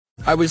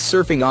I was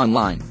surfing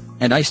online,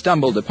 and I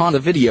stumbled upon a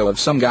video of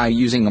some guy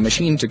using a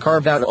machine to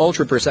carve out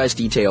ultra-precise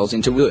details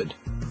into wood.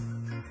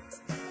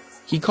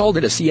 He called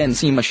it a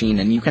CNC machine,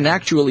 and you can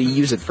actually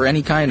use it for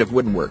any kind of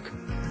woodwork.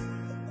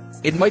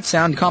 It might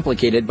sound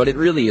complicated, but it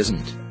really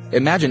isn't.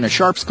 Imagine a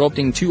sharp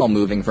sculpting tool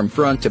moving from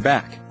front to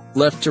back,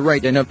 left to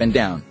right and up and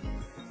down.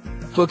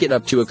 Hook it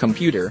up to a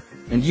computer,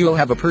 and you'll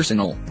have a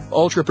personal,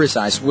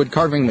 ultra-precise wood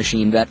carving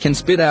machine that can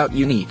spit out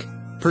unique,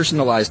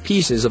 personalized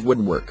pieces of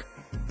woodwork.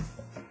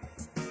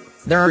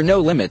 There are no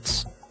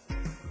limits.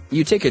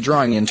 You take a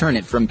drawing and turn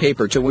it from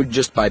paper to wood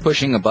just by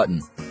pushing a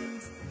button.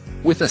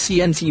 With a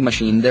CNC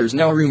machine, there's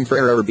no room for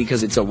error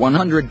because it's a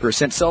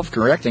 100%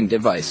 self-correcting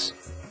device.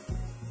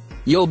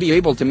 You'll be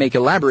able to make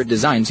elaborate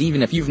designs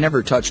even if you've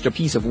never touched a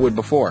piece of wood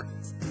before.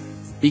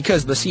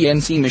 Because the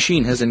CNC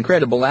machine has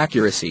incredible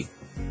accuracy.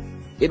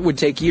 It would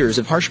take years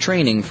of harsh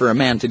training for a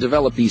man to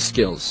develop these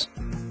skills.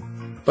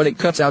 But it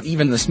cuts out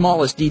even the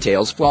smallest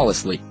details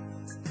flawlessly.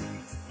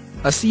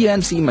 A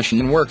CNC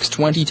machine works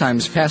 20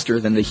 times faster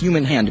than the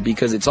human hand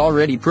because it's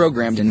already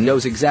programmed and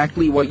knows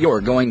exactly what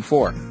you're going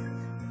for.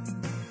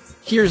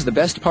 Here's the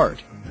best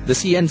part. The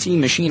CNC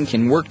machine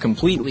can work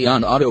completely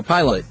on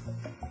autopilot.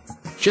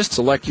 Just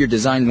select your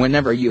design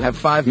whenever you have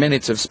 5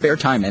 minutes of spare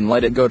time and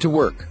let it go to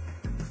work.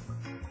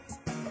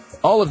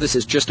 All of this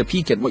is just a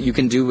peek at what you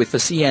can do with the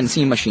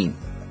CNC machine.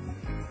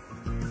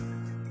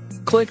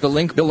 Click the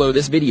link below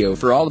this video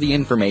for all the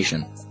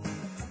information.